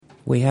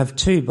We have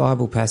two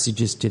Bible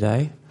passages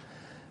today.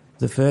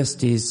 The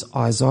first is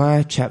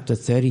Isaiah chapter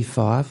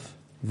 35,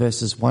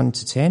 verses 1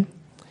 to 10,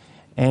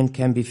 and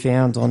can be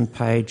found on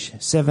page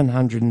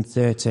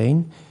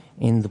 713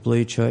 in the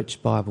Blue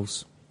Church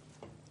Bibles.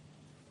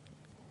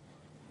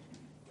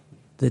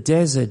 The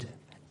desert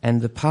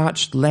and the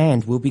parched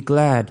land will be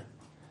glad.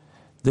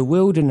 The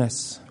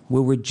wilderness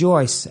will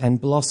rejoice and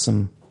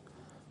blossom.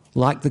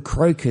 Like the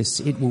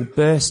crocus, it will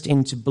burst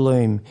into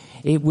bloom.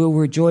 It will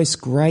rejoice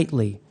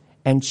greatly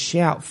and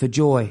shout for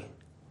joy.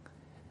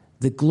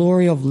 The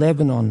glory of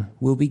Lebanon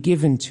will be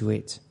given to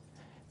it,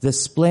 the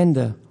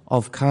splendor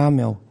of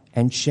Carmel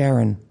and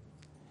Sharon.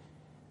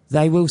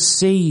 They will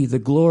see the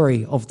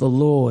glory of the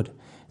Lord,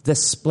 the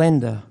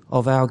splendor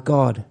of our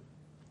God.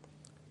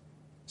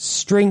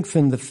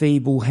 Strengthen the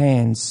feeble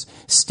hands,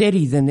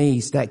 steady the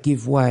knees that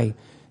give way.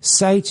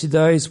 Say to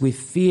those with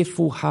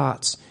fearful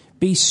hearts,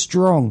 be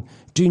strong,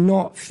 do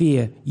not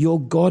fear, your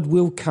God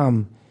will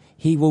come.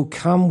 He will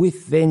come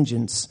with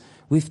vengeance,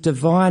 with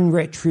divine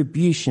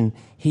retribution.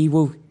 He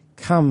will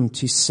come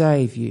to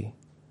save you.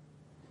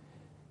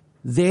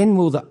 Then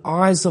will the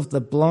eyes of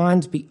the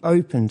blind be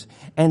opened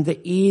and the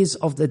ears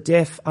of the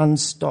deaf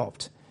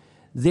unstopped.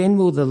 Then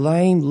will the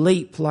lame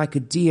leap like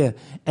a deer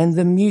and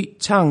the mute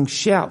tongue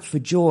shout for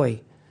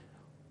joy.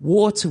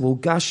 Water will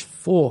gush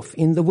forth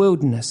in the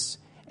wilderness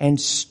and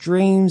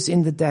streams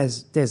in the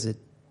desert.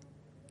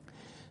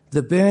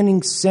 The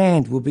burning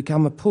sand will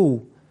become a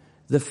pool,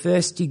 the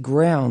thirsty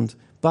ground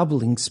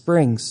bubbling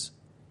springs.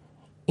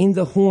 In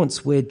the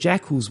haunts where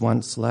jackals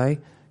once lay,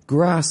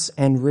 grass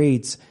and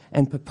reeds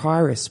and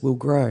papyrus will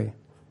grow.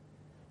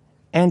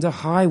 And a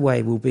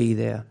highway will be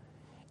there.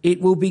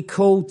 It will be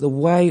called the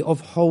way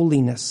of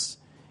holiness.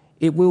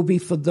 It will be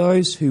for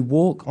those who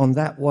walk on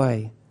that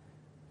way.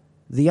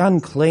 The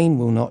unclean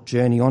will not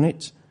journey on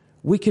it.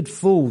 Wicked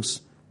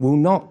fools will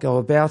not go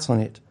about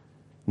on it.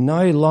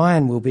 No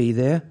lion will be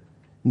there,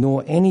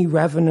 nor any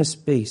ravenous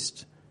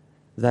beast.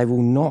 They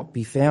will not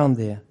be found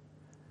there.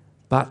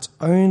 But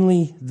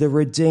only the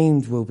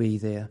redeemed will be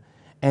there,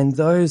 and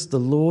those the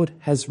Lord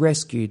has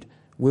rescued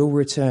will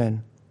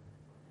return.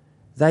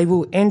 They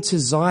will enter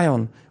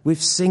Zion with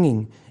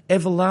singing.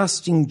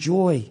 Everlasting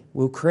joy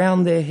will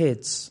crown their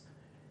heads.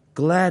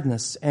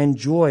 Gladness and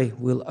joy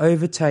will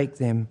overtake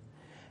them,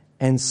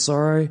 and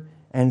sorrow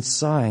and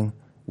sighing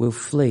will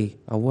flee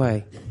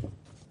away.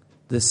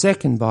 The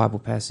second Bible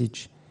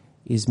passage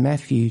is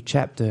Matthew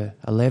chapter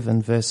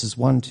 11, verses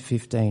 1 to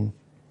 15,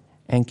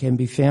 and can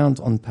be found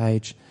on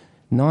page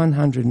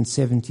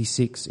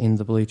 976 in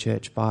the Blue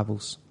Church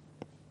Bibles.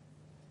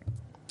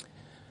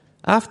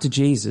 After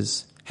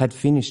Jesus had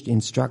finished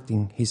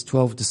instructing his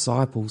 12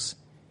 disciples,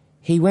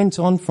 he went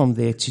on from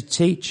there to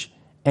teach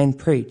and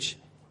preach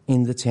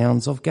in the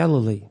towns of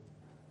Galilee.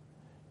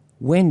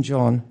 When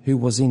John, who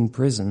was in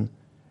prison,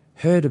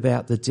 heard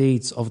about the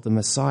deeds of the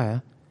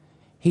Messiah,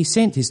 he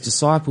sent his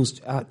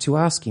disciples to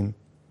ask him,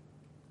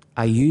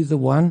 "Are you the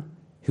one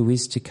who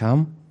is to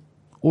come,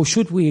 or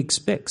should we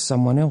expect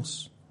someone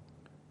else?"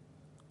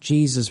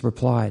 Jesus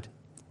replied,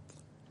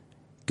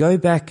 "Go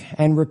back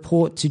and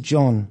report to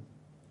John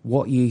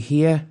what you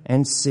hear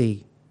and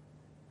see.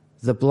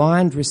 The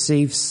blind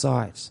receive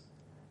sight,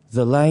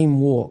 the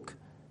lame walk,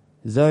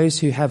 those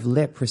who have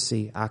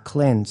leprosy are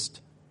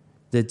cleansed,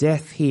 the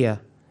deaf hear,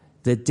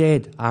 the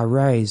dead are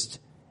raised,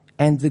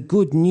 and the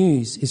good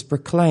news is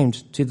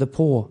proclaimed to the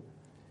poor.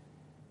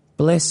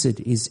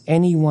 Blessed is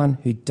anyone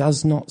who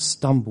does not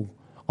stumble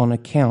on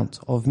account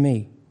of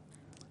me."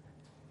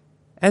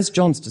 As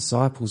John's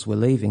disciples were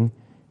leaving,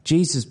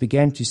 Jesus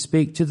began to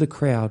speak to the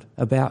crowd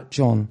about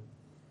John.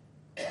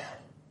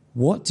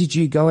 "What did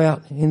you go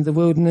out in the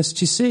wilderness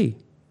to see?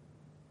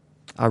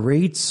 A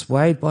reed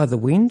swayed by the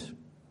wind?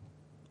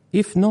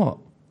 If not,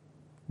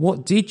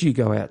 what did you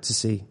go out to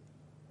see?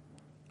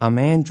 A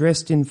man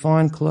dressed in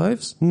fine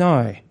clothes?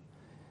 No.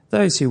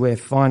 Those who wear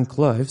fine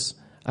clothes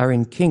are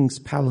in kings'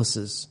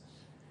 palaces.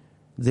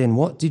 Then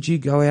what did you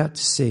go out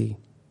to see?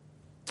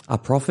 A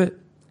prophet?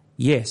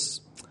 Yes,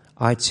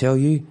 I tell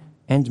you,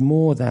 and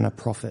more than a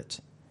prophet.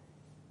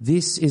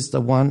 This is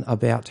the one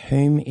about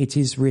whom it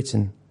is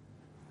written,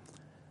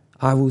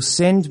 I will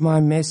send my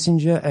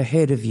messenger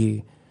ahead of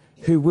you,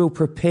 who will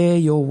prepare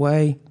your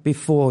way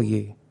before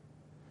you.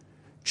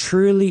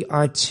 Truly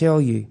I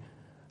tell you,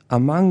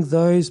 among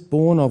those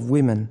born of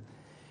women,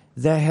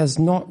 there has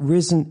not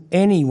risen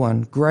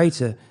anyone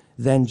greater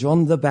than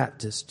John the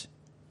Baptist.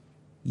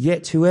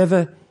 Yet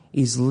whoever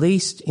is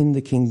least in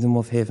the kingdom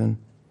of heaven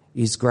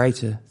is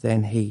greater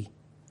than he.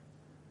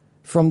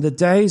 From the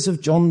days of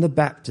John the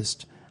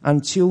Baptist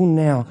until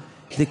now,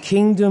 the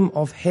kingdom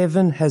of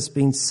heaven has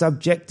been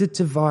subjected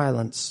to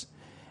violence,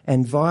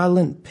 and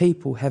violent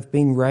people have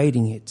been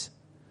raiding it.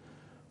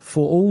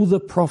 For all the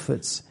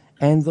prophets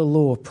and the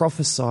law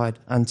prophesied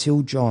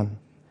until John.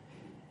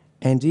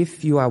 And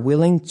if you are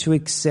willing to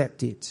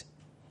accept it,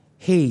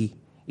 he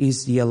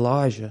is the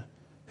Elijah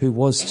who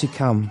was to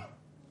come.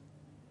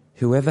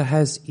 Whoever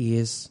has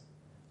ears,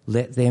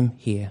 let them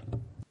hear."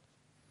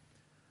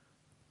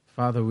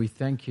 Father, we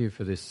thank you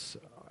for this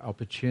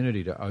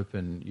opportunity to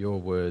open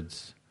your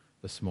words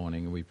this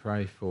morning. And we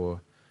pray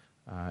for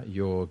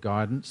your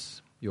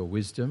guidance, your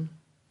wisdom,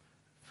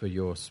 for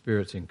your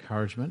Spirit's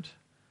encouragement,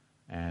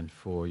 and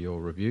for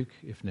your rebuke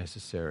if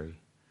necessary.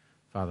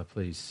 Father,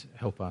 please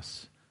help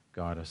us,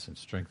 guide us, and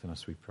strengthen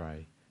us, we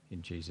pray.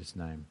 In Jesus'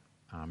 name,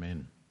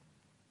 amen.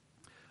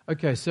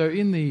 Okay, so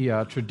in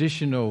the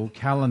traditional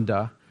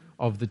calendar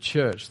of the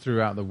church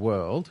throughout the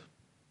world,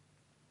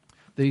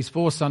 these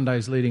 4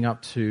 Sundays leading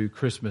up to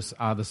Christmas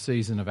are the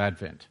season of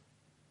Advent.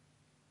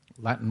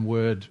 Latin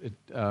word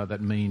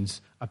that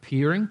means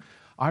appearing.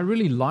 I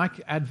really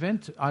like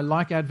Advent. I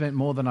like Advent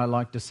more than I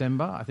like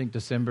December. I think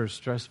December is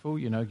stressful,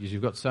 because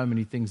you've got so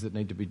many things that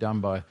need to be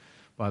done by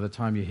the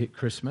time you hit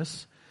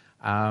Christmas.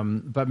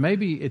 But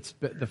maybe it's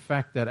the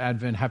fact that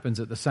Advent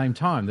happens at the same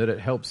time, that it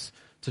helps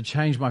to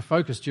change my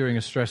focus during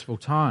a stressful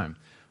time.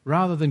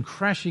 Rather than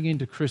crashing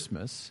into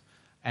Christmas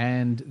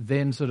and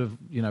then sort of,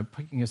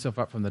 picking yourself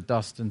up from the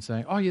dust and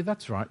saying, oh yeah,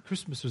 that's right,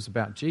 Christmas was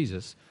about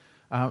Jesus.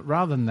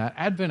 Rather than that,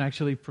 Advent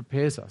actually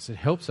prepares us. It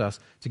helps us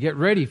to get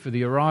ready for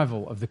the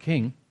arrival of the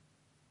King,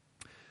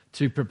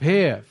 to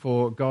prepare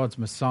for God's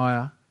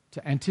Messiah,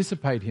 to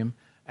anticipate him,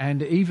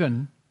 and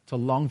even to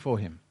long for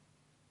him.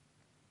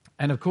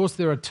 And of course,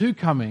 there are 2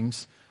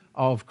 comings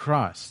of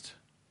Christ.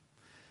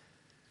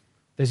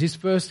 There's his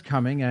first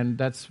coming, and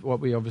that's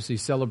what we obviously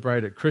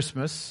celebrate at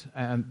Christmas.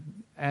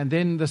 And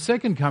then the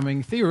second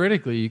coming,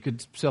 theoretically, you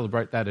could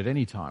celebrate that at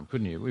any time,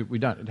 couldn't you? We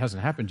don't. It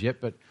hasn't happened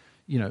yet, but,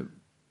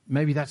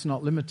 maybe that's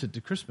not limited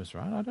to Christmas,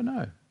 right? I don't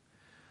know.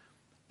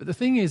 But the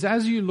thing is,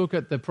 as you look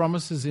at the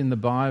promises in the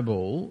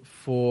Bible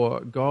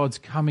for God's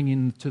coming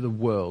into the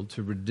world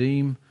to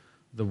redeem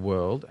the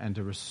world and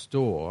to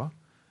restore,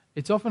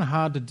 it's often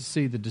hard to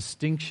see the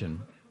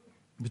distinction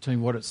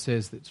between what it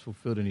says that's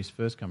fulfilled in his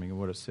first coming and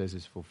what it says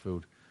is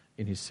fulfilled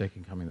in his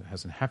second coming that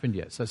hasn't happened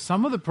yet. So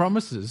some of the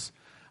promises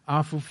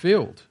are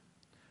fulfilled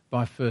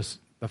by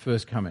the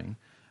first coming,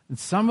 and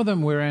some of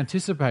them we're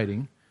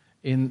anticipating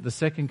in the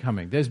second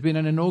coming. There's been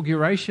an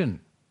inauguration,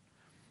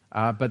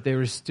 but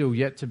there is still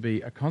yet to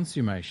be a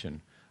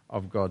consummation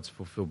of God's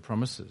fulfilled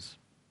promises.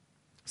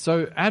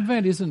 So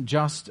Advent isn't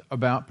just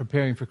about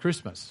preparing for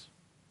Christmas.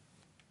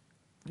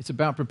 It's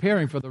about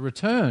preparing for the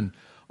return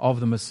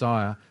of the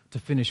Messiah to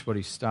finish what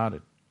he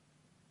started.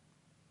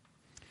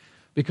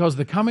 Because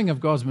the coming of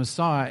God's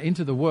Messiah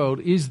into the world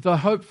is the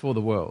hope for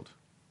the world.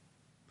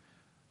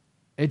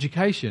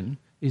 Education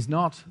is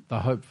not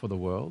the hope for the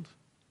world.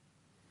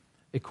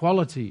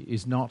 Equality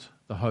is not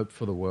the hope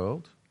for the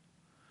world.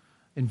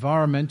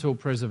 Environmental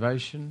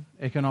preservation,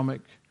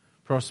 economic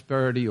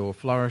prosperity or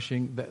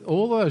flourishing,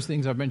 all those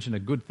things I've mentioned are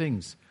good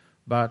things,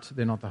 but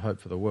they're not the hope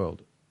for the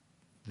world.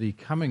 The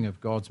coming of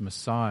God's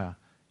Messiah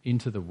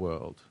into the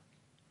world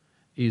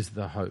is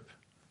the hope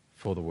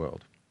for the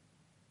world.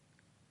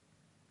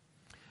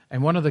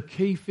 And one of the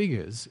key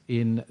figures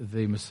in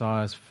the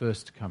Messiah's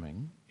first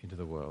coming into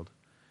the world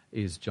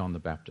is John the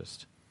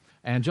Baptist.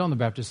 And John the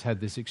Baptist had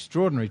this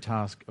extraordinary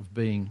task of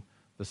being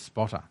the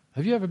spotter.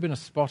 Have you ever been a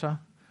spotter?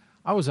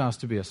 I was asked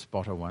to be a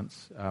spotter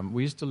once.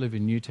 We used to live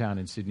in Newtown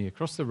in Sydney,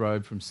 across the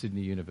road from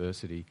Sydney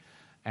University,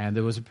 and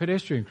there was a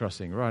pedestrian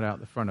crossing right out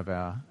the front of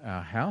our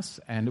house,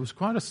 and it was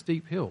quite a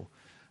steep hill.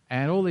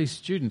 And all these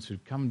students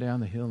would come down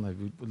the hill and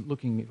they were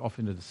looking off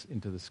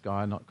into the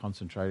sky, not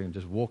concentrating, and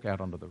just walk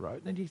out onto the road.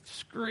 And then you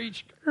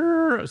screech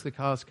as the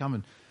cars come,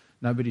 and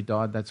nobody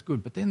died, that's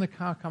good. But then the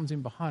car comes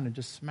in behind and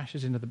just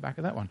smashes into the back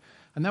of that one.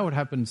 And that would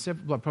happen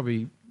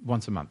probably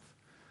once a month.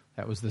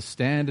 That was the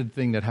standard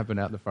thing that happened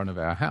out the front of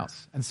our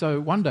house. And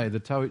so one day the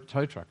tow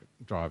truck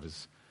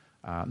drivers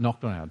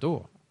knocked on our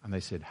door and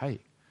they said, hey,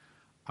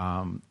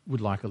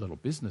 would like a little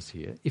business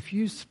here. If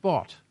you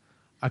spot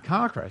a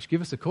car crash,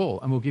 give us a call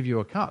and we'll give you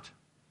a cut.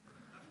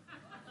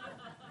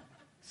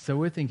 So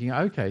we're thinking,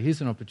 okay, here's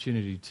an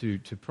opportunity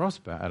to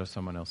prosper out of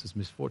someone else's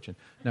misfortune.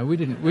 No, we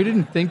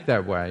didn't think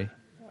that way.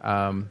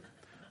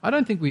 I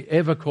don't think we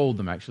ever called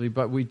them, actually,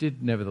 but we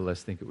did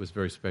nevertheless think it was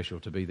very special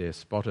to be their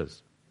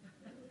spotters.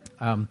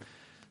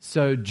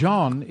 So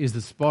John is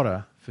the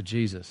spotter for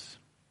Jesus.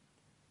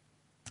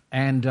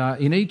 And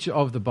in each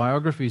of the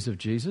biographies of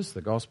Jesus,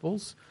 the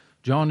Gospels,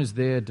 John is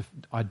there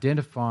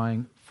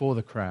identifying for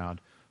the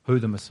crowd who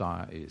the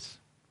Messiah is.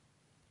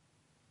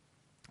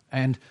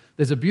 And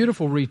there's a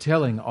beautiful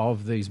retelling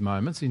of these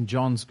moments in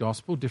John's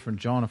Gospel, different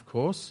John, of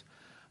course,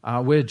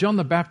 where John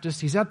the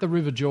Baptist, he's at the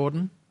River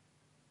Jordan,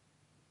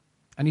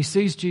 and he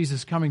sees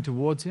Jesus coming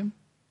towards him,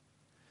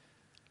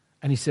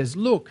 and he says,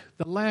 look,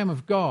 the Lamb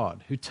of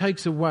God who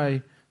takes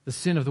away the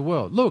sin of the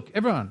world. Look,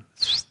 everyone,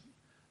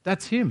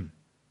 that's him.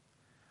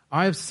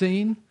 I have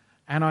seen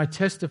and I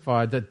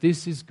testify that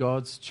this is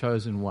God's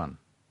chosen one,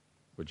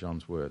 were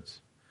John's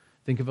words.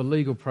 Think of a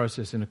legal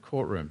process in a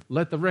courtroom.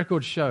 Let the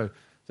record show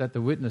that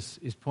the witness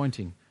is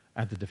pointing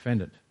at the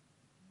defendant.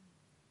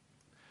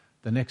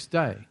 The next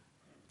day,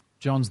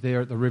 John's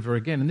there at the river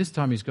again, and this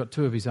time he's got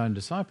 2 of his own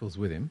disciples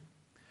with him,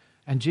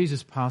 and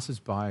Jesus passes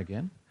by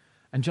again,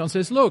 and John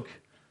says, look,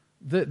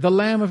 the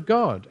Lamb of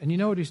God. And you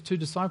know what his 2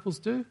 disciples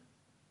do?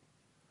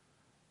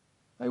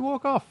 They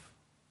walk off,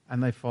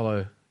 and they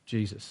follow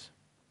Jesus.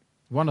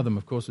 One of them,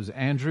 of course, was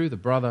Andrew, the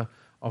brother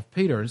of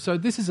Peter. And so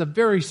this is a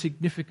very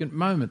significant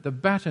moment. The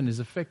baton is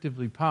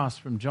effectively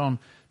passed from John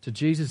to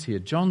Jesus here.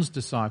 John's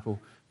disciple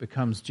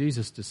becomes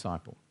Jesus'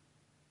 disciple.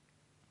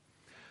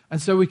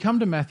 And so we come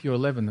to Matthew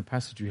 11, the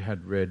passage we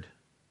had read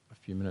a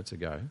few minutes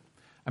ago.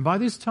 And by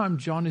this time,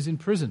 John is in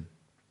prison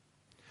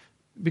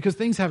because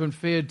things haven't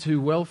fared too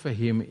well for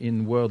him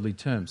in worldly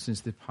terms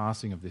since the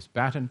passing of this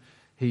baton.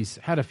 He's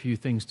had a few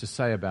things to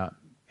say about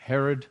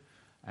Herod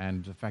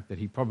and the fact that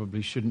he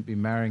probably shouldn't be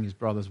marrying his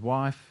brother's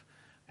wife,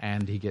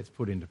 and he gets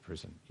put into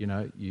prison.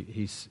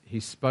 He's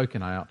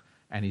spoken out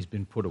and he's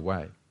been put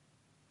away.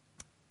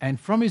 And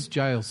from his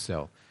jail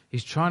cell,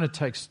 he's trying to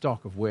take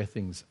stock of where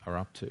things are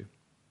up to.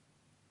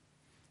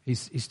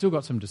 He's still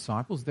got some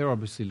disciples. They're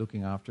obviously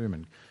looking after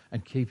him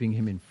and keeping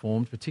him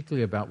informed,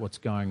 particularly about what's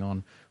going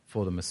on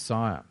for the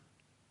Messiah.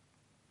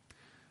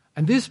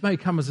 And this may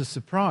come as a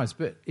surprise,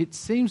 but it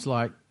seems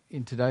like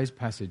in today's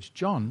passage,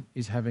 John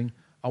is having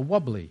a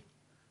wobbly.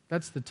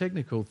 That's the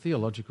technical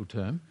theological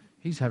term.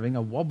 He's having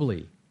a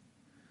wobbly.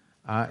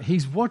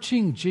 He's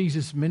watching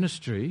Jesus'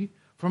 ministry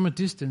from a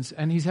distance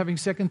and he's having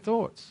second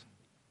thoughts.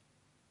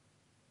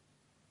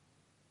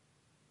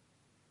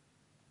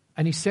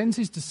 And he sends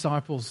his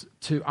disciples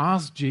to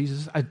ask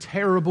Jesus a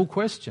terrible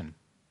question.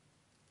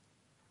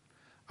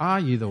 Are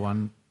you the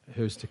one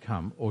who's to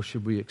come, or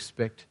should we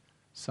expect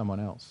someone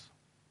else?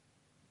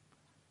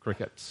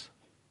 Crickets.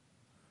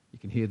 You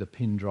can hear the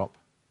pin drop,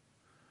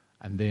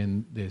 and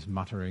then there's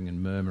muttering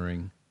and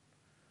murmuring.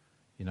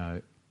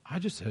 I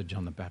just heard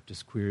John the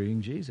Baptist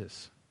querying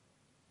Jesus.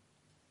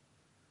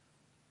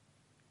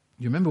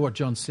 You remember what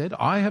John said?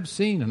 I have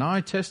seen and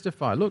I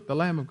testify. Look, the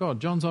Lamb of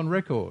God. John's on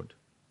record.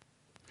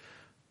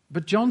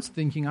 But John's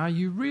thinking, are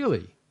you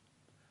really?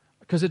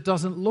 Because it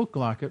doesn't look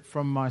like it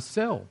from my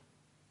cell.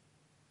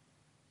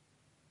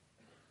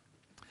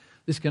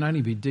 This can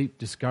only be deep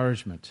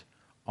discouragement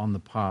on the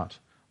part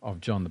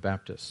of John the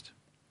Baptist.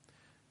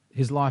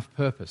 His life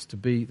purpose, to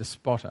be the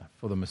spotter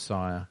for the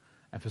Messiah,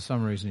 and for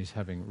some reason he's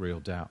having real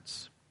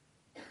doubts.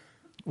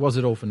 Was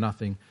it all for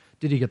nothing?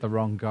 Did he get the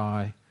wrong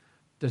guy?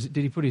 Did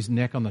he put his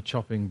neck on the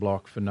chopping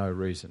block for no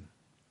reason?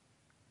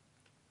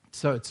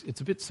 So it's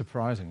a bit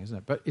surprising, isn't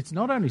it? But it's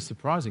not only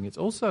surprising, it's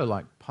also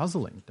like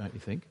puzzling, don't you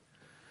think?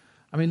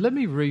 I mean, let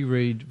me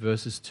reread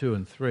verses 2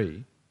 and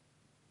 3.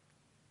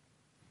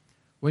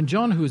 When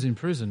John, who was in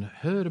prison,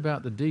 heard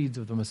about the deeds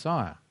of the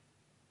Messiah,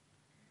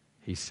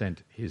 he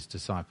sent his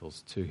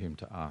disciples to him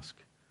to ask,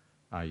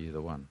 are you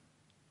the one?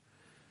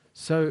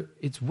 So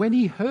it's when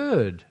he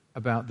heard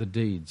about the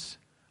deeds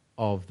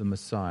of the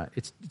Messiah.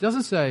 It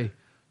doesn't say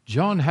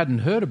John hadn't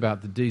heard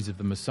about the deeds of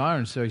the Messiah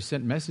and so he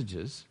sent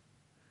messages.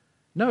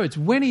 No, it's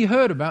when he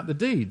heard about the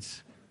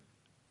deeds.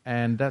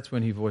 And that's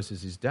when he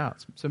voices his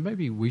doubts. So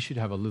maybe we should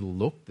have a little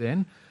look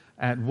then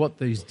at what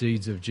these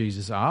deeds of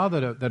Jesus are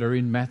that are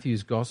in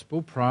Matthew's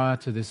gospel prior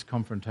to this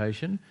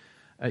confrontation.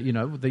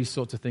 These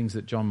sorts of things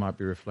that John might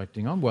be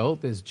reflecting on. Well,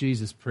 there's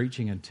Jesus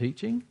preaching and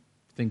teaching.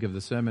 Think of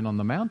the Sermon on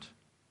the Mount.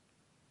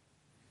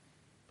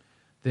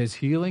 There's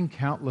healing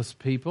countless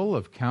people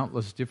of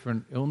countless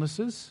different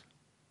illnesses.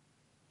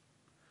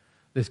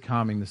 There's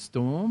calming the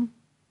storm.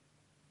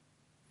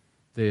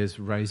 There's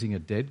raising a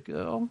dead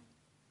girl.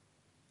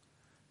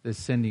 There's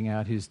sending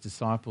out his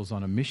disciples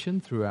on a mission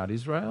throughout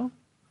Israel.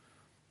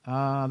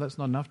 That's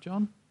not enough,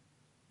 John?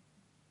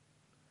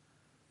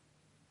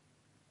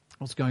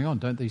 What's going on?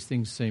 Don't these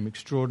things seem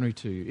extraordinary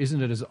to you?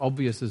 Isn't it as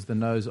obvious as the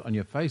nose on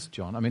your face,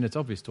 John? I mean, it's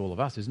obvious to all of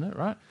us, isn't it,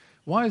 right?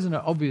 Why isn't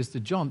it obvious to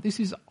John? This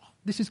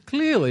is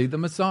clearly the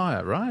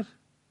Messiah, right?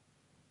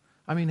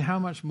 I mean, how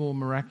much more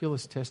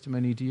miraculous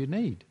testimony do you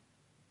need?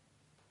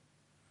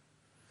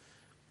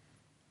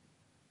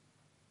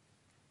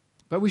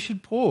 But we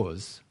should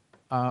pause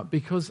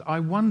because I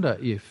wonder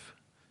if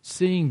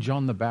seeing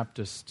John the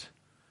Baptist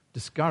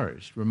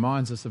discouraged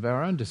reminds us of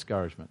our own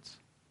discouragements.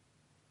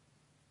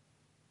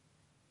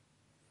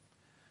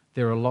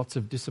 There are lots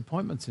of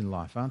disappointments in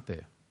life, aren't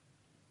there?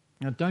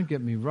 Now, don't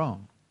get me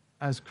wrong.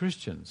 As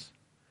Christians,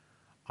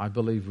 I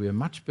believe we are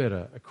much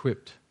better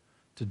equipped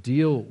to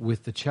deal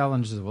with the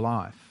challenges of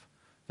life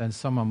than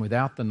someone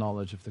without the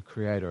knowledge of the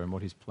Creator and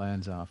what His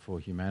plans are for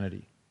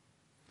humanity.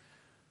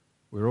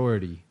 We're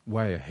already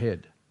way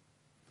ahead.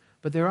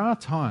 But there are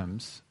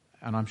times,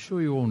 and I'm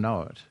sure you all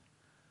know it,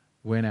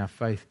 when our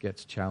faith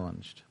gets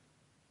challenged.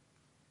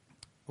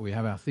 We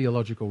have our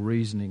theological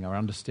reasoning, our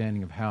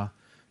understanding of how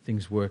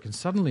things work, and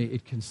suddenly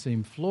it can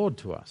seem flawed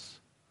to us.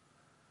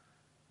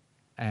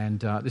 And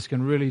this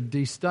can really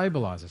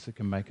destabilise us. It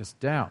can make us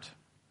doubt.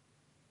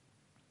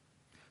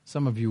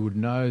 Some of you would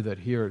know that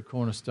here at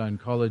Cornerstone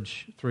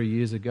College 3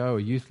 years ago,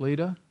 a youth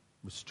leader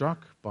was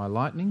struck by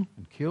lightning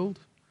and killed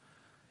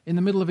in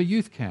the middle of a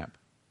youth camp.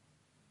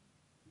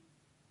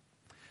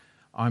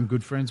 I'm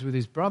good friends with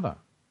his brother,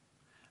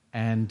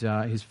 and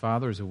his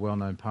father is a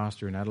well-known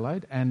pastor in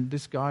Adelaide, and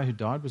this guy who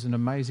died was an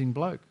amazing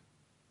bloke.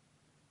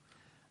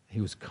 He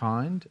was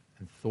kind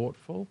and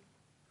thoughtful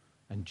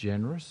and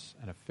generous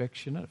and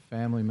affectionate,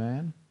 family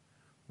man,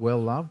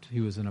 well-loved. He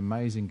was an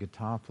amazing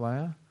guitar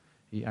player.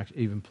 He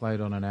actually even played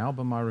on an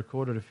album I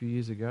recorded a few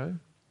years ago.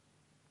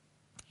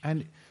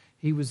 And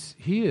he was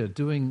here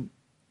doing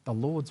the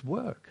Lord's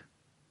work.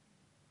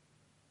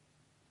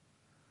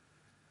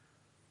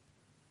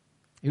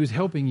 He was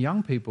helping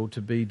young people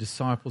to be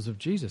disciples of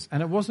Jesus.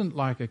 And it wasn't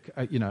like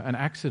an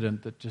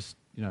accident that just,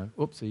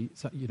 oopsie,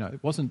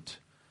 it wasn't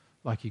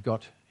like he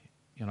got,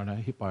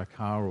 hit by a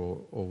car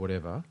or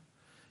whatever.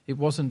 It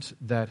wasn't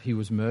that he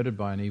was murdered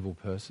by an evil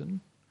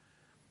person.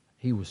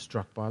 He was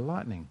struck by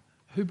lightning.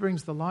 Who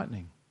brings the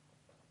lightning?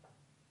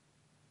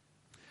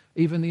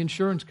 Even the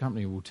insurance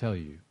company will tell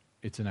you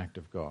it's an act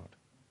of God.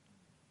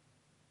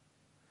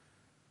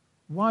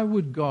 Why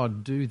would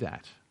God do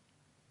that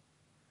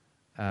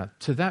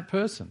to that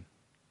person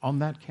on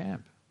that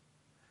camp?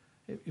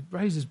 It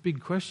raises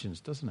big questions,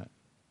 doesn't it?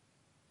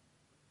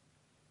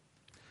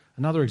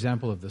 Another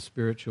example of the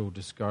spiritual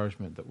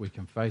discouragement that we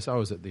can face. I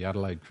was at the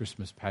Adelaide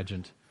Christmas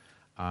pageant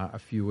a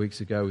few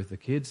weeks ago with the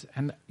kids,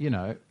 and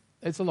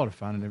it's a lot of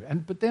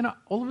fun. But then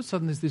all of a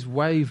sudden there's this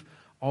wave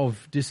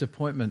of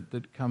disappointment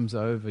that comes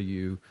over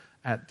you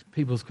at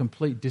people's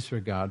complete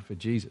disregard for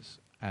Jesus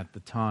at the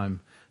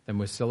time. Then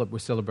we're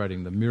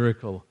celebrating the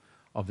miracle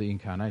of the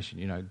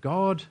incarnation.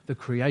 God, the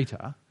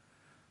Creator,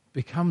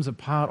 becomes a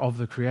part of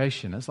the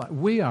creation. It's like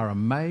we are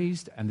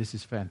amazed, and this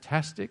is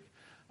fantastic,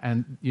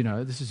 and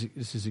this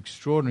is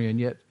extraordinary. And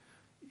yet,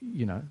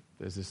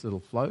 there's this little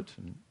float,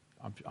 and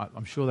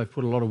I'm sure they've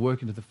put a lot of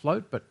work into the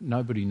float, but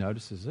nobody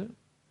notices it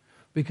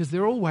because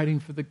they're all waiting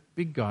for the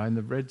big guy in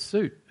the red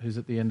suit who's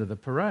at the end of the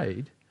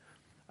parade.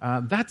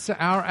 That's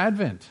our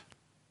Advent,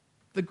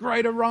 the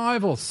great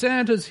arrival.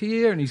 Santa's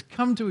here, and he's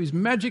come to his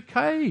magic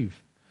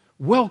cave.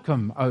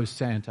 Welcome, O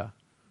Santa.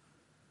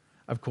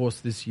 Of course,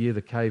 this year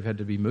the cave had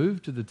to be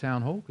moved to the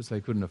town hall because they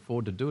couldn't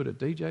afford to do it at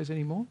DJ's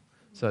anymore.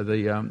 So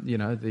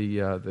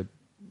the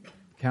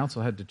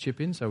council had to chip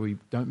in so we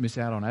don't miss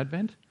out on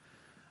Advent.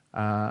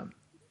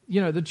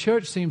 The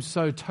church seems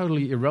so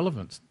totally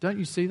irrelevant. Don't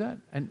you see that?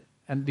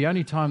 And the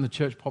only time the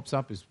church pops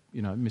up is,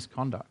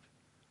 misconduct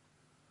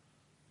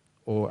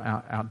or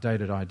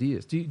outdated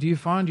ideas. Do you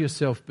find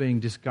yourself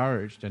being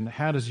discouraged? And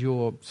how does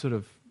your sort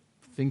of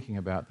thinking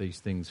about these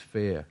things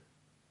fare?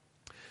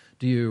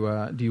 Do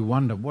you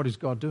wonder, what is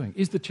God doing?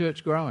 Is the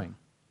church growing?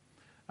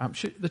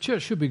 The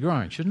church should be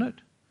growing, shouldn't it?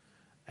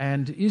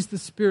 And is the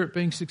Spirit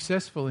being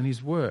successful in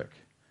his work?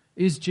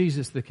 Is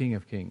Jesus the King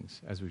of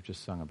Kings, as we've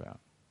just sung about?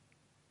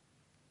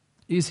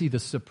 Is he the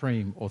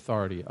supreme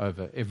authority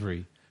over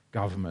every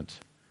government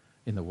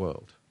in the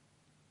world?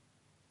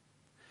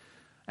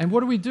 And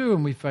what do we do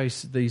when we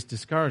face these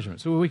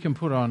discouragements? Well, we can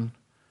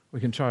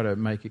try to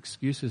make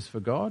excuses for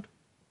God.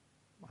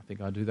 I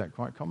think I do that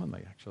quite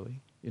commonly,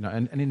 actually.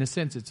 And in a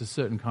sense, it's a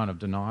certain kind of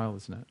denial,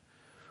 isn't it?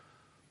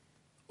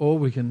 Or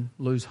we can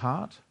lose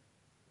heart.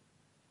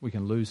 We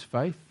can lose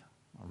faith.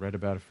 I read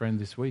about a friend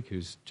this week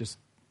who's just,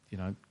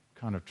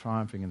 kind of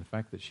triumphing in the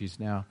fact that she's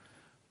now,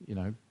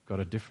 got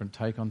a different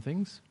take on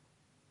things.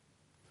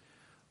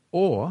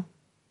 Or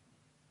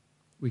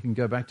we can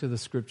go back to the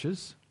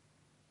scriptures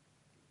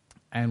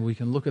and we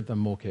can look at them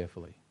more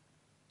carefully.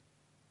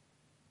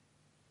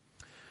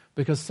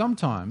 Because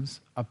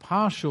sometimes a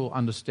partial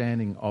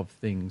understanding of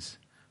things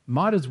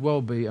might as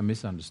well be a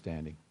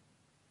misunderstanding.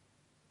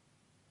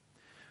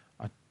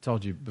 I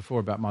told you before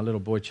about my little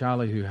boy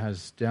Charlie who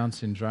has Down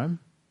syndrome.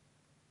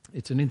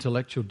 It's an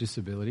intellectual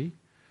disability.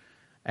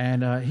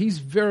 And he's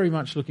very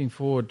much looking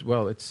forward,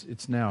 well,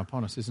 it's now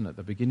upon us, isn't it,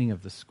 the beginning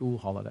of the school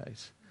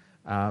holidays.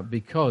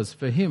 Because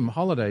for him,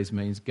 holidays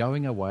means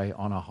going away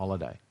on a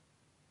holiday.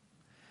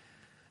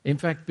 In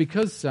fact,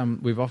 because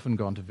we've often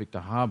gone to Victor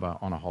Harbour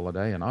on a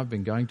holiday, and I've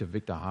been going to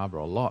Victor Harbour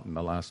a lot in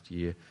the last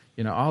year,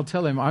 I'll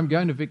tell him, I'm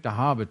going to Victor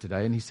Harbour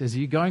today, and he says, are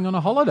you going on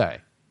a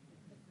holiday?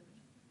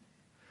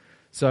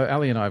 So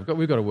Ali and I,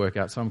 we've got to work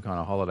out some kind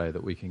of holiday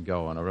that we can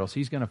go on, or else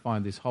he's going to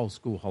find this whole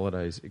school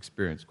holidays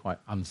experience quite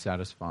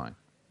unsatisfying.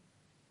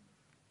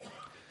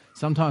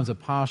 Sometimes a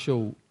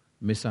partial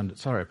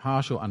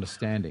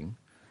understanding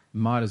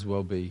might as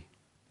well be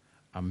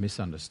a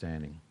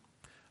misunderstanding.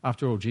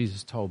 After all,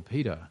 Jesus told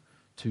Peter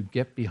to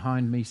get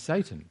behind me,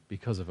 Satan,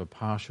 because of a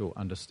partial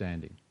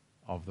understanding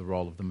of the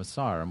role of the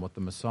Messiah and what the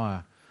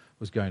Messiah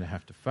was going to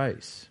have to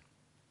face.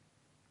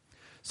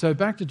 So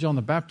back to John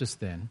the Baptist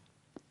then,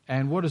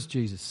 and what does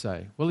Jesus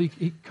say? Well,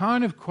 he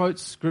kind of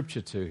quotes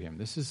scripture to him.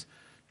 This is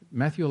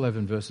Matthew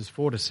 11, verses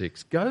 4 to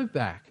 6. Go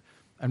back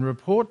and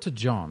report to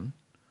John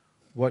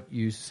what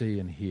you see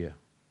and hear.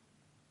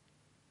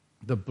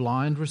 The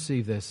blind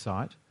receive their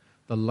sight,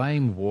 the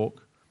lame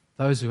walk,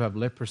 those who have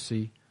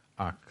leprosy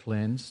are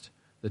cleansed,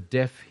 the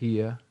deaf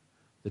hear,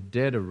 the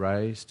dead are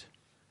raised,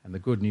 and the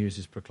good news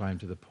is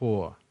proclaimed to the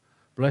poor.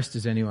 Blessed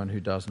is anyone who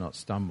does not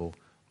stumble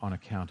on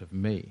account of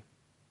me.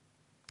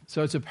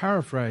 So it's a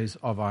paraphrase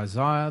of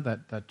Isaiah,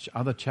 that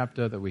other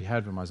chapter that we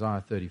had from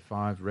Isaiah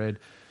 35 read.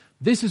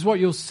 This is what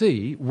you'll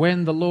see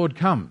when the Lord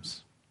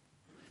comes.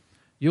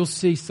 You'll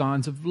see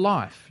signs of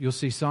life. You'll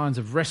see signs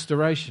of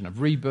restoration,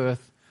 of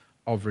rebirth,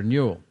 of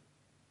renewal.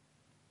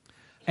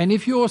 And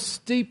if you're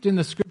steeped in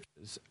the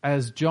scriptures,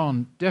 as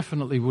John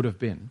definitely would have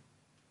been,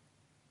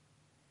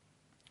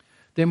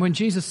 then when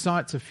Jesus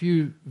cites a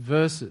few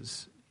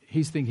verses,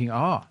 he's thinking,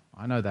 I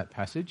know that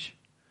passage.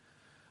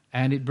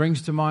 And it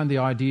brings to mind the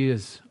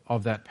ideas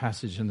of that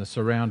passage and the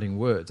surrounding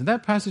words. And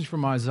that passage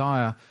from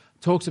Isaiah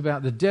talks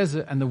about the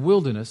desert and the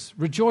wilderness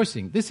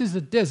rejoicing. This is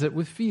a desert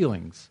with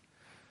feelings,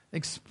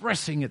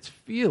 expressing its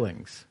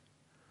feelings.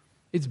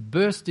 It's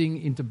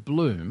bursting into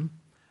bloom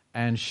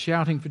and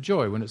shouting for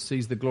joy when it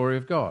sees the glory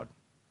of God.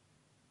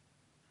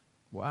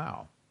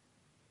 Wow.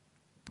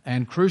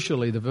 And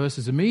crucially, the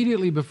verses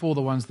immediately before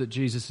the ones that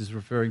Jesus is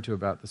referring to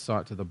about the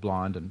sight to the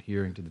blind and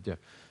hearing to the deaf,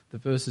 the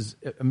verses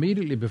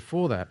immediately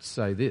before that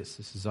say this.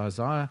 This is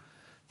Isaiah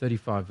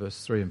 35,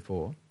 verse 3 and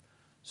 4.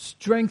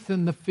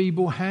 Strengthen the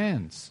feeble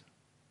hands.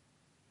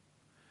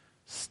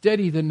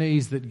 Steady the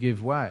knees that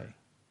give way.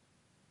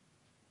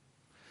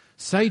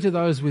 Say to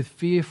those with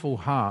fearful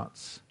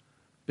hearts,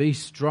 be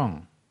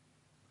strong.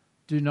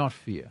 Do not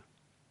fear.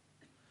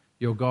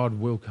 Your God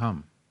will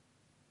come.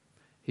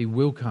 He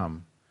will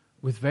come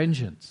with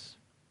vengeance,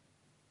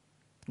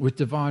 with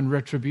divine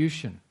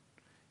retribution.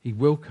 He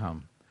will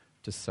come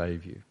to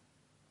save you.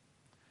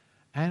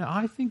 And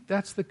I think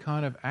that's the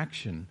kind of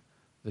action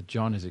that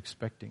John is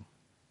expecting.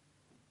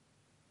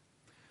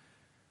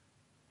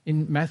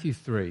 In Matthew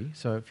 3,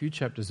 so a few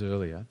chapters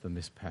earlier than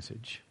this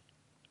passage,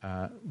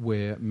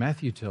 where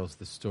Matthew tells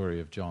the story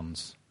of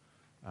John's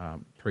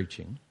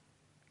preaching,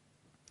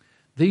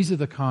 these are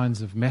the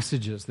kinds of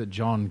messages that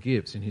John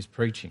gives in his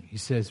preaching. He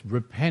says,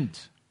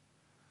 repent.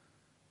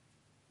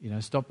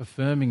 Stop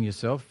affirming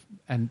yourself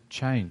and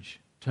change.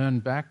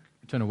 Turn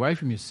away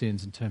from your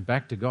sins and turn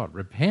back to God.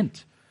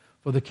 Repent,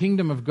 for the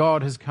kingdom of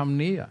God has come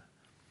near.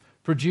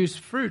 Produce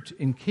fruit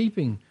in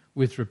keeping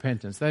with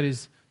repentance. That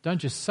is, don't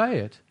just say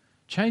it,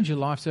 change your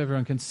life so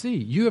everyone can see.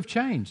 You have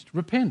changed.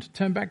 Repent,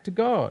 turn back to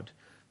God.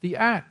 The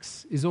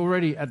axe is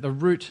already at the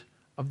root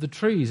of the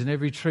trees, and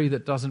every tree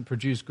that doesn't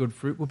produce good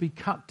fruit will be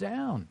cut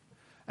down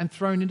and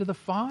thrown into the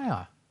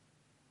fire.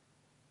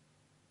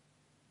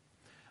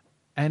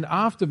 And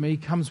after me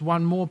comes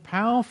one more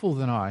powerful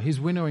than I. His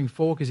winnowing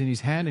fork is in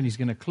his hand, and he's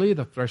going to clear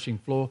the threshing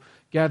floor,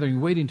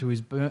 gathering wheat into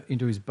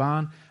his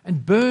barn,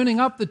 and burning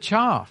up the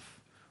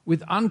chaff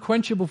with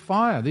unquenchable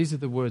fire. These are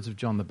the words of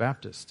John the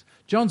Baptist.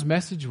 John's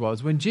message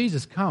was, when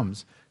Jesus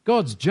comes,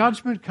 God's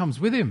judgment comes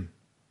with him.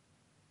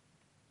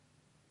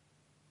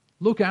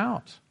 Look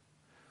out,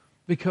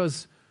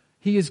 because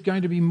he is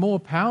going to be more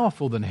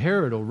powerful than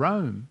Herod or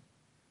Rome.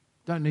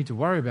 Don't need to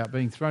worry about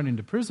being thrown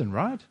into prison,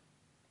 right?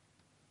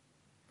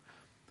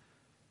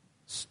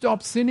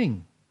 Stop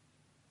sinning.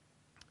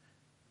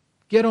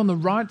 Get on the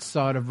right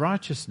side of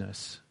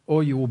righteousness,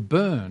 or you will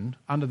burn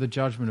under the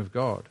judgment of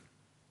God.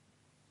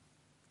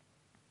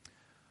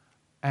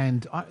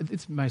 And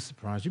it may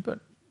surprise you, but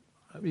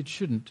it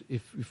shouldn't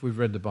if we've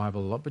read the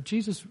Bible a lot. But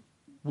Jesus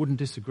wouldn't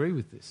disagree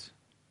with this.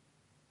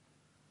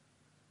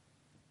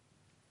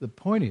 The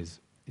point is,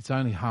 it's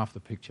only half the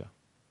picture.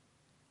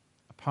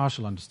 A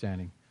partial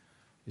understanding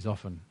is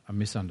often a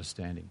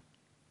misunderstanding.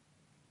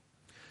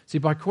 See,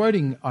 by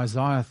quoting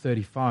Isaiah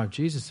 35,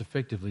 Jesus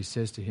effectively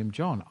says to him,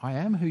 John, I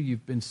am who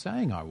you've been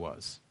saying I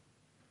was.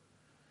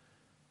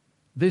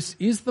 This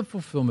is the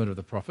fulfillment of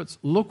the prophets.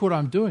 Look what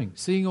I'm doing.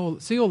 See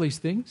all these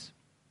things?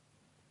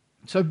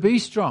 So be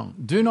strong.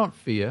 Do not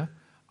fear.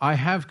 I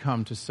have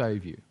come to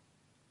save you.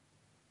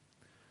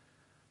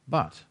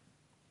 But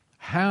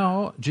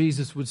how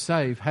Jesus would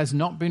save has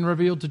not been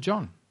revealed to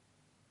John.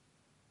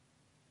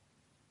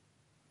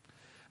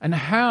 And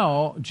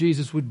how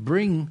Jesus would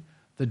bring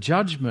the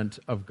judgment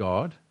of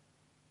God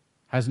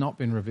has not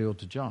been revealed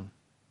to John.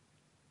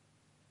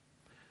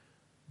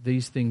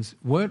 These things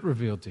weren't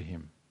revealed to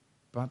him,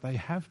 but they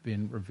have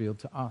been revealed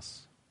to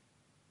us.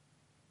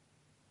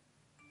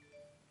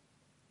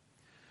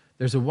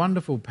 There's a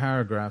wonderful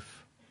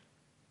paragraph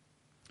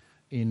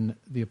in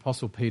the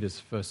Apostle Peter's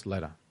first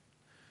letter,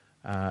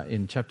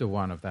 in chapter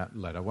 1 of that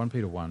letter, 1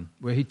 Peter 1,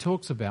 where he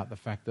talks about the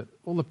fact that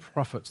all the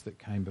prophets that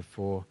came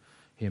before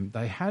him,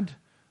 they had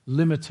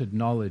limited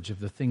knowledge of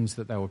the things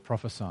that they were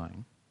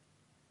prophesying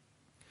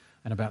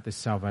and about this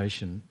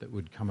salvation that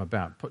would come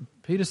about.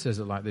 Peter says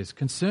it like this,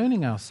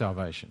 concerning our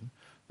salvation,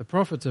 the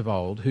prophets of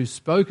old who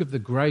spoke of the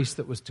grace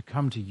that was to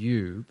come to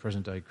you,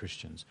 present-day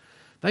Christians,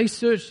 they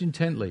searched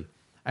intently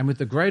and with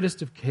the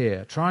greatest of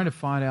care, trying to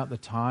find out the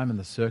time and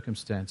the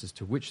circumstances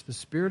to which the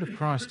Spirit of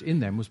Christ in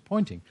them was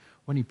pointing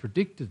when he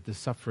predicted the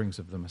sufferings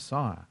of the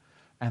Messiah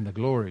and the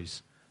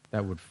glories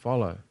that would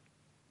follow.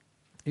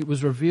 It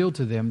was revealed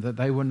to them that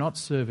they were not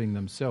serving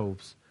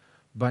themselves,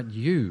 but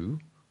you,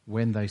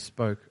 when they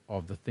spoke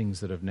of the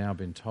things that have now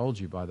been told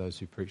you by those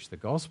who preach the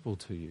gospel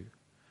to you,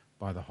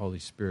 by the Holy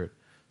Spirit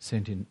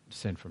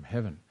sent from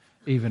heaven.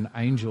 Even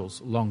angels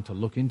long to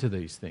look into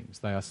these things.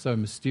 They are so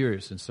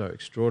mysterious and so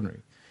extraordinary.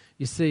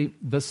 You see,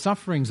 the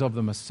sufferings of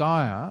the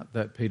Messiah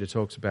that Peter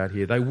talks about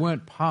here, they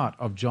weren't part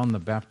of John the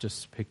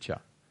Baptist's picture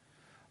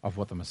of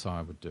what the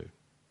Messiah would do.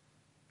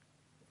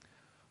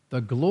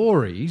 The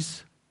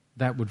glories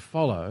that would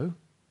follow,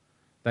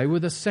 they were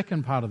the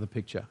second part of the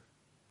picture,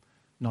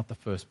 not the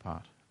first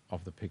part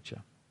of the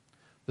picture.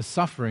 The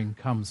suffering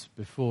comes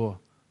before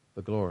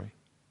the glory.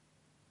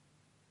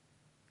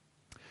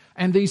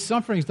 And these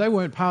sufferings, they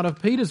weren't part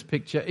of Peter's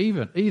picture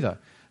either.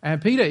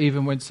 And Peter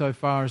even went so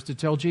far as to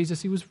tell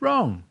Jesus he was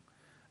wrong,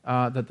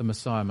 that the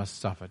Messiah must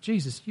suffer.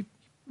 Jesus, you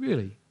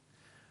really...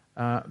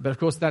 but of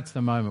course, that's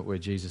the moment where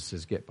Jesus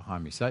says, "Get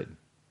behind me, Satan.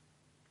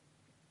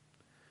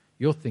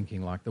 You're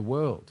thinking like the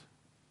world.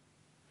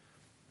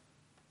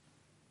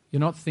 You're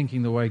not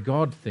thinking the way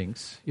God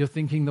thinks. You're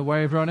thinking the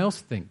way everyone else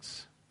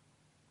thinks.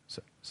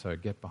 So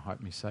get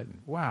behind me,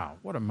 Satan." Wow,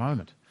 what a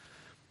moment.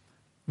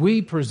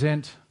 We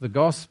present the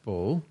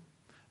gospel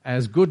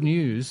as good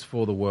news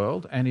for the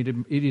world, and it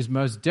is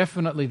most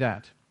definitely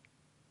that.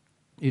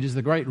 It is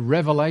the great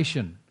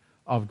revelation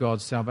of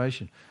God's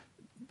salvation.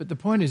 But the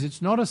point is,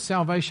 it's not a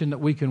salvation that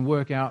we can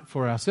work out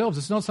for ourselves.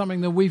 It's not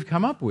something that we've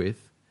come up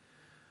with.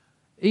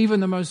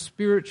 Even the most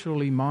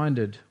spiritually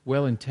minded,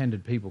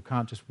 well-intended people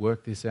can't just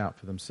work this out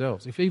for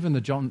themselves. If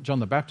even John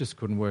the Baptist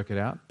couldn't work it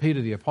out,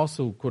 Peter the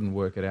Apostle couldn't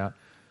work it out,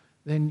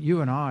 then you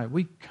and I,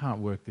 we can't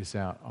work this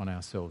out on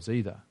ourselves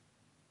either,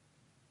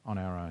 on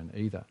our own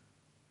either.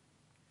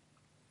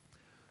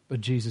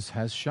 But Jesus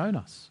has shown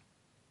us.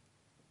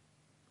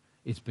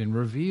 It's been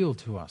revealed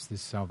to us,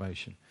 this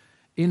salvation,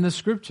 in the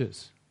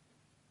Scriptures.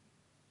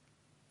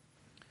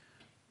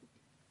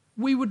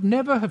 We would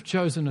never have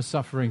chosen a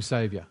suffering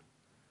Saviour.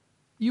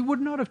 You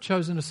would not have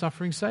chosen a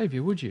suffering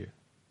Saviour, would you?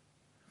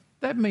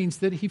 That means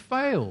that he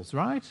fails,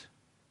 right?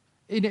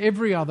 In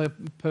every other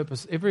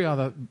purpose, every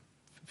other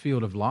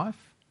field of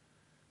life,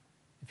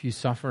 if you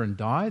suffer and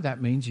die,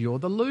 that means you're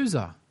the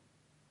loser.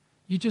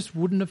 You just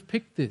wouldn't have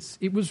picked this.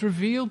 It was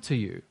revealed to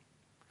you.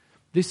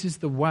 This is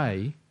the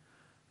way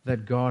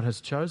that God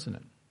has chosen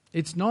it.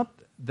 It's not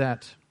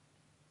that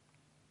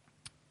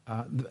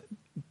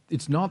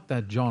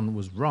John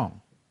was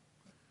wrong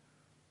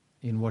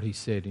in what he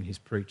said in his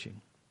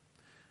preaching.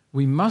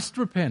 We must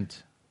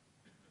repent.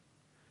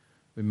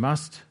 We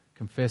must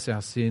confess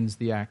our sins.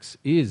 The axe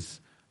is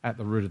at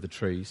the root of the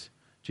trees.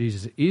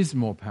 Jesus is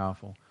more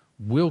powerful,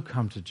 will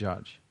come to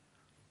judge.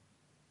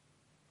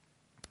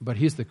 But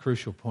here's the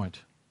crucial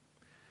point.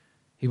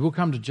 He will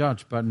come to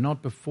judge, but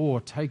not before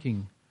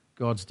taking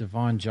God's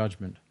divine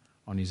judgment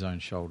on his own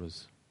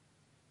shoulders.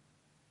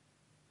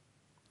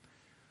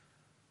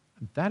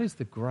 And that is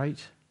the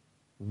great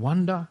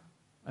wonder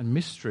and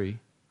mystery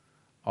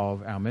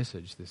of our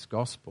message, this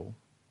gospel,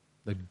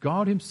 that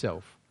God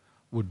himself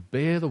would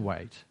bear the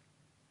weight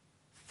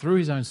through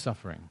his own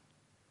suffering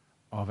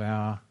of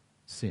our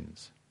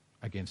sins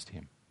against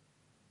him.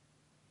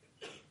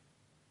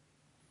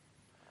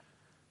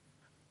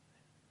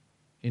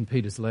 In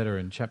Peter's letter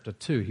in chapter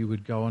 2, he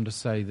would go on to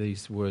say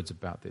these words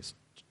about this,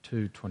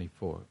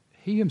 2:24.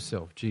 He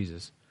himself,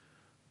 Jesus,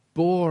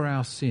 bore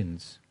our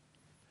sins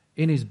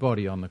in his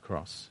body on the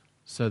cross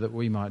so that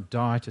we might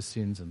die to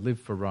sins and live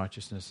for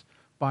righteousness.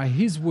 By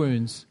his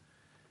wounds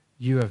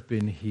you have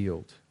been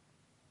healed.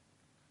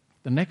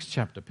 The next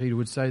chapter, Peter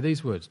would say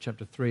these words,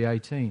 chapter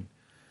 3:18.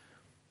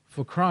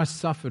 For Christ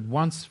suffered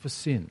once for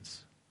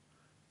sins,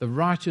 the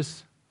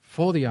righteous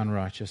for the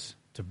unrighteous,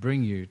 to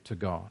bring you to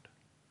God.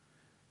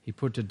 He was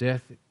put to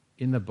death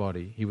in the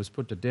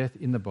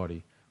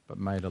body, but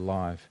made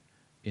alive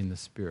in the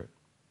spirit.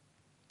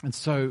 And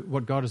so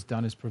what God has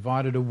done is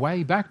provided a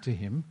way back to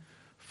him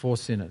for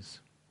sinners.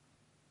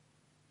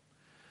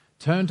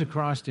 Turn to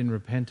Christ in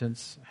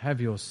repentance,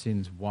 have your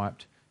sins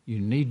wiped. You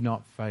need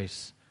not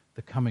face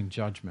the coming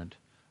judgment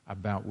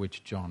about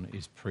which John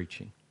is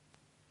preaching.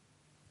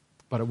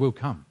 But it will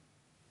come.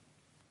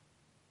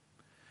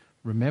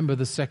 Remember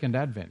the second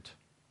advent.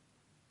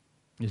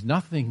 There's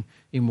nothing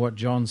in what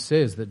John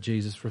says that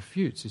Jesus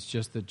refutes. It's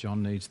just that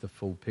John needs the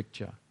full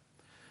picture.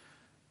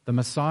 The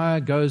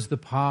Messiah goes the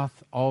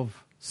path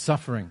of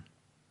suffering,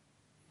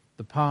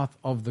 the path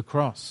of the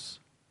cross,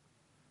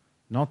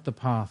 not the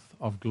path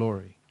of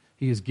glory.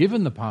 He is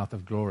given the path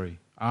of glory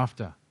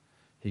after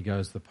he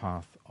goes the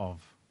path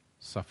of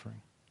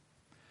suffering.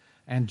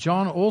 And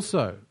John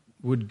also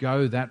would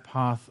go that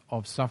path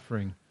of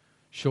suffering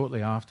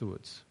shortly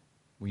afterwards.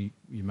 You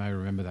may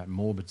remember that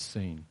morbid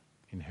scene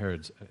in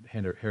Herod's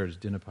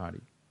dinner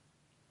party.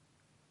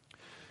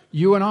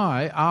 You and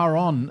I are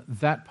on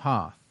that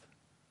path,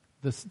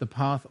 the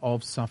path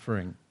of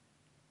suffering.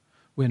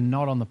 We're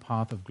not on the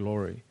path of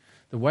glory.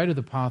 The way to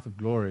the path of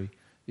glory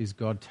is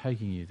God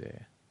taking you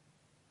there.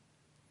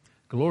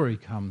 Glory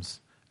comes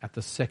at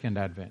the second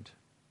advent.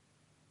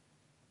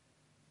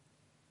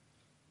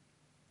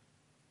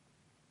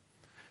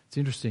 It's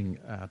interesting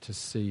to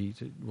see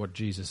what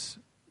Jesus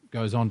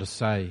goes on to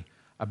say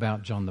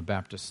about John the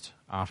Baptist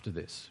after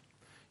this.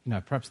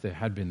 Perhaps there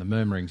had been the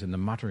murmurings and the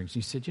mutterings.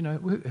 He said,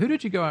 who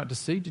did you go out to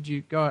see? Did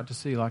you go out to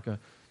see like a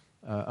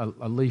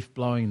leaf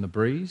blowing in the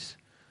breeze?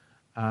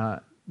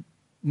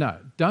 No,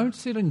 don't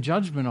sit in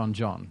judgment on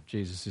John,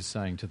 Jesus is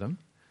saying to them.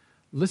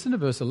 Listen to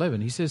verse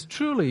 11. He says,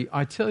 truly,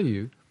 I tell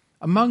you,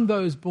 among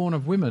those born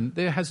of women,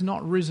 there has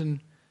not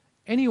risen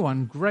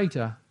anyone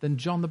greater than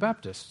John the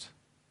Baptist.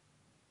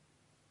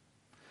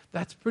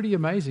 That's pretty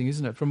amazing,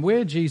 isn't it? From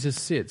where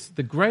Jesus sits,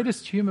 the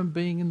greatest human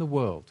being in the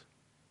world,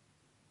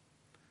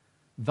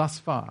 thus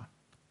far,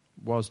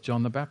 was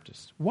John the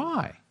Baptist.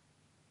 Why?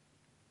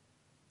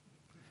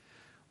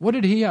 What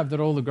did he have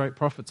that all the great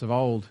prophets of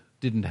old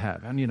didn't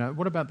have? And,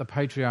 what about the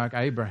patriarch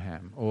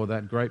Abraham or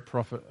that great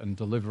prophet and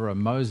deliverer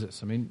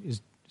Moses? I mean,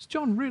 is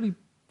John really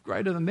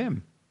greater than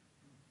them?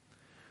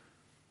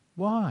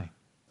 Why?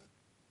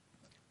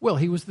 Well,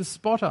 he was the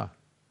spotter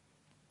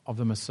of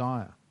the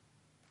Messiah.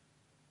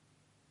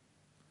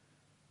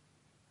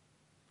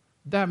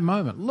 That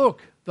moment,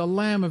 look, the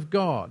Lamb of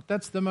God.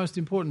 That's the most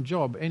important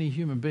job any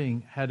human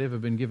being had ever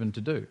been given to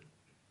do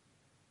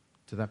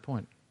to that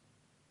point.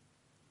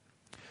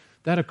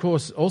 That, of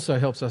course, also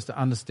helps us to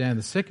understand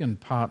the second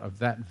part of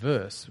that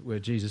verse where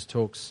Jesus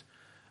talks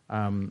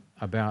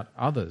about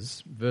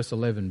others, verse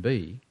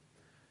 11b.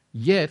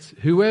 Yet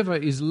whoever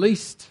is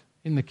least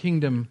in the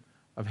kingdom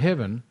of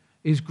heaven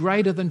is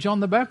greater than John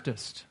the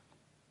Baptist.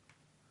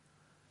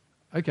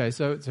 Okay,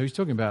 so he's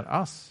talking about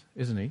us,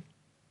 isn't he?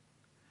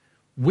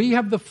 We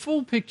have the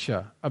full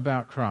picture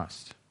about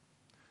Christ.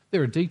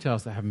 There are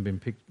details that haven't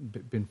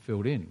been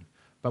filled in,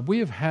 but we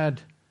have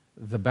had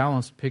the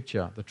balanced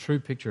picture, the true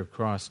picture of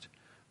Christ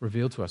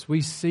revealed to us.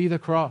 We see the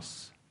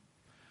cross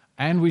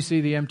and we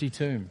see the empty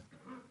tomb.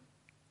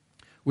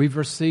 We've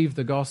received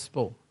the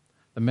gospel,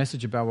 the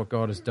message about what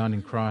God has done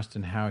in Christ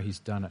and how he's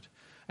done it.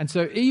 And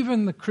so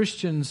even the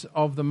Christians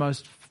of the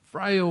most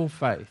frail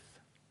faith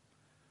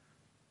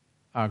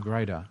are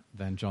greater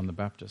than John the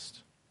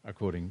Baptist,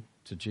 according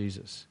to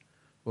Jesus.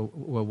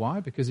 Well, why?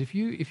 Because if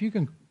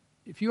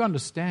you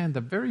understand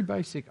the very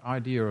basic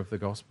idea of the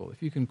gospel,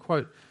 if you can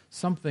quote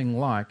something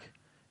like,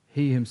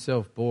 he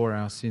himself bore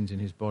our sins in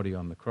his body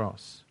on the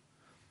cross,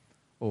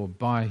 or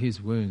by his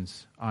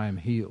wounds I am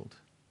healed,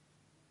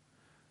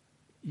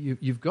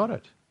 you've got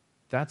it.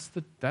 That's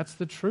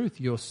the truth.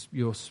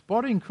 You're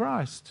spotting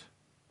Christ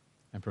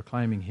and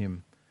proclaiming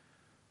him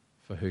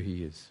for who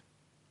he is.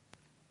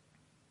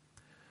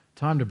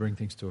 Time to bring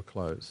things to a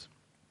close.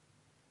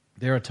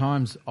 There are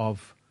times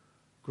of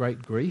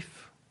great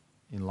grief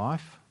in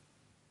life,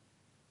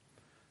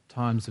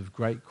 times of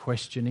great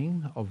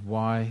questioning of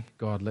why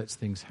God lets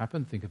things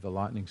happen. Think of the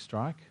lightning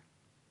strike.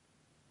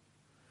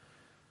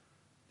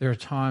 There are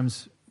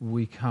times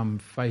we come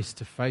face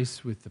to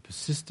face with the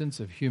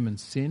persistence of human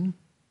sin,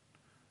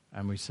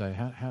 and we say,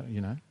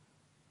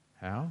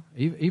 how?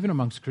 Even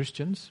amongst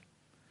Christians.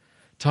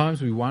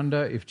 Times we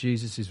wonder if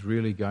Jesus is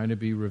really going to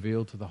be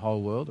revealed to the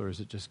whole world, or is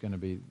it just going to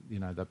be,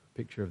 the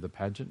picture of the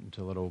pageant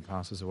until it all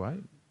passes away?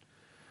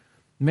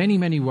 Many,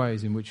 many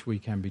ways in which we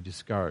can be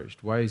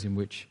discouraged, ways in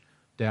which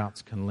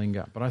doubts can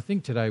linger. But I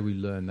think today we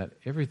learn that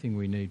everything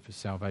we need for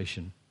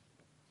salvation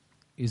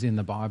is in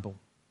the Bible.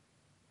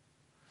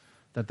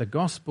 That the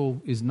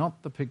gospel is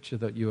not the picture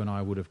that you and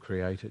I would have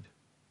created,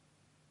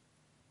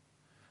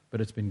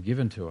 but it's been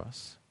given to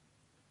us.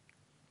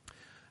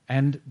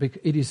 And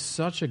it is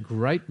such a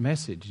great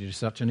message, it is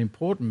such an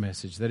important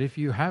message, that if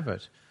you have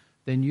it,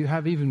 then you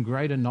have even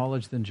greater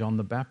knowledge than John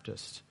the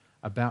Baptist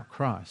about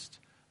Christ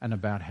and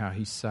about how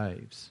he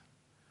saves.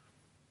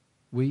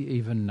 We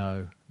even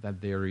know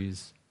that there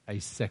is a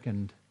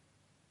second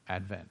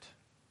advent.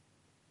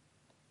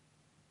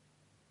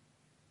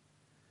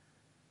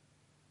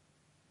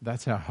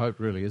 That's our hope,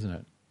 really, isn't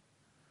it?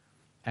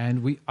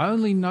 And we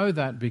only know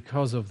that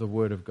because of the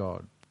Word of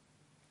God.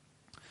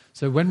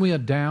 So when we are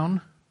down,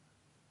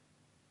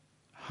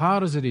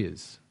 hard as it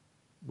is,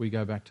 we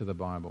go back to the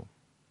Bible.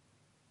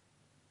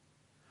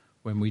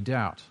 When we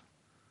doubt,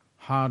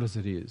 hard as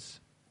it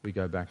is, we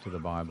go back to the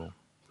Bible.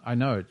 I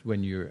know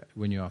when you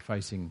are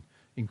facing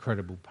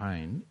incredible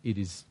pain, it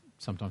is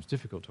sometimes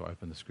difficult to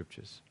open the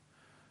Scriptures.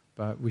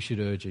 But we should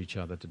urge each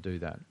other to do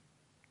that,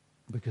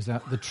 because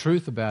the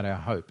truth about our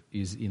hope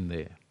is in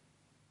there.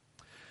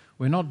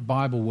 We're not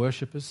Bible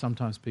worshippers.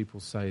 Sometimes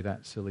people say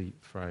that silly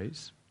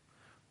phrase.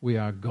 We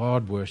are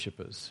God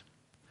worshippers.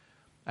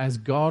 As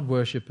God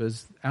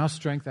worshippers, our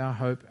strength, our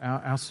hope,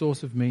 our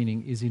source of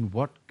meaning is in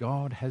what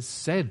God has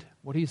said,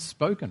 what he has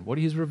spoken, what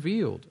he has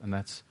revealed, and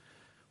that's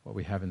what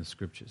we have in the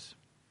Scriptures.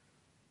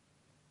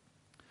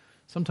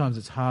 Sometimes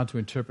it's hard to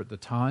interpret the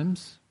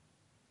times,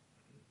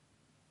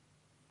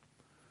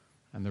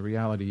 and the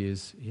reality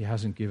is he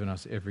hasn't given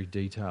us every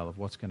detail of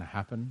what's going to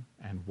happen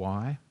and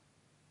why.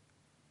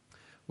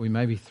 We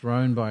may be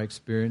thrown by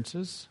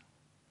experiences,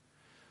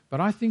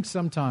 but I think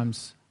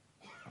sometimes,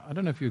 I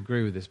don't know if you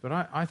agree with this, but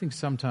I think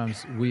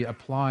sometimes we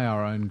apply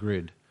our own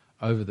grid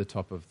over the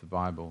top of the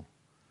Bible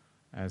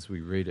as we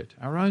read it.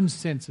 Our own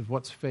sense of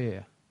what's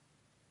fair.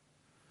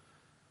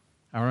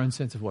 Our own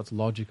sense of what's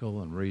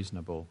logical and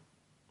reasonable.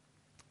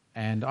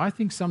 And I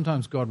think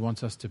sometimes God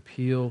wants us to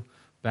peel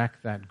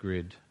back that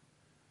grid,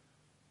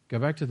 go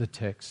back to the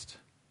text,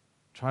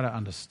 try to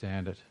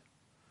understand it,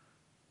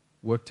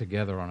 work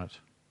together on it,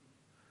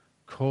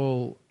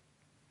 call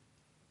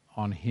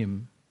on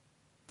him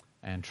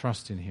and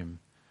trust in him,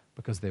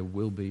 because there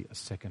will be a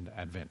second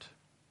advent.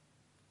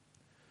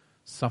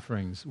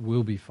 Sufferings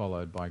will be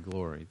followed by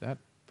glory. That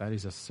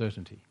is a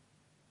certainty.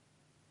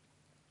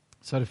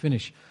 So to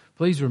finish,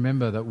 please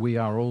remember that we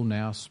are all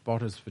now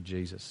spotters for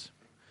Jesus.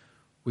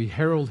 We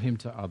herald him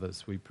to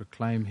others. We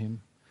proclaim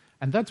him.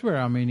 And that's where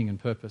our meaning and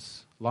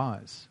purpose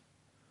lies.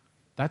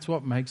 That's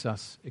what makes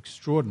us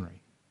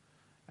extraordinary.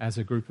 as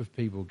a group of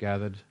people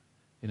gathered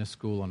in a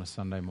school on a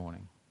Sunday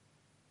morning.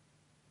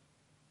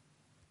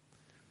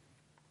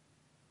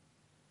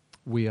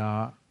 We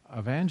are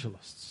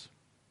evangelists.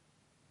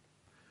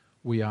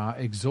 We are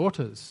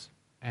exhorters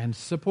and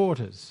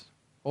supporters,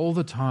 all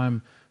the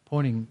time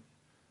pointing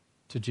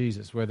to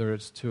Jesus, whether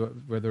it's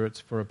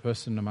for a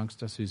person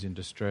amongst us who's in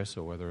distress,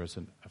 or whether it's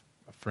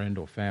a friend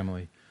or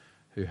family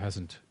who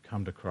hasn't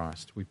come to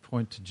Christ. We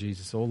point to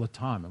Jesus all the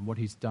time and what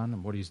he's done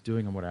and what he's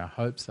doing and what our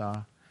hopes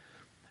are.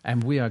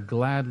 And we are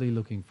gladly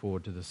looking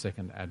forward to the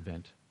second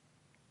advent,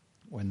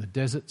 when the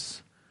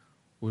deserts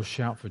will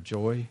shout for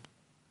joy,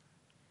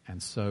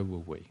 and so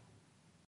will we.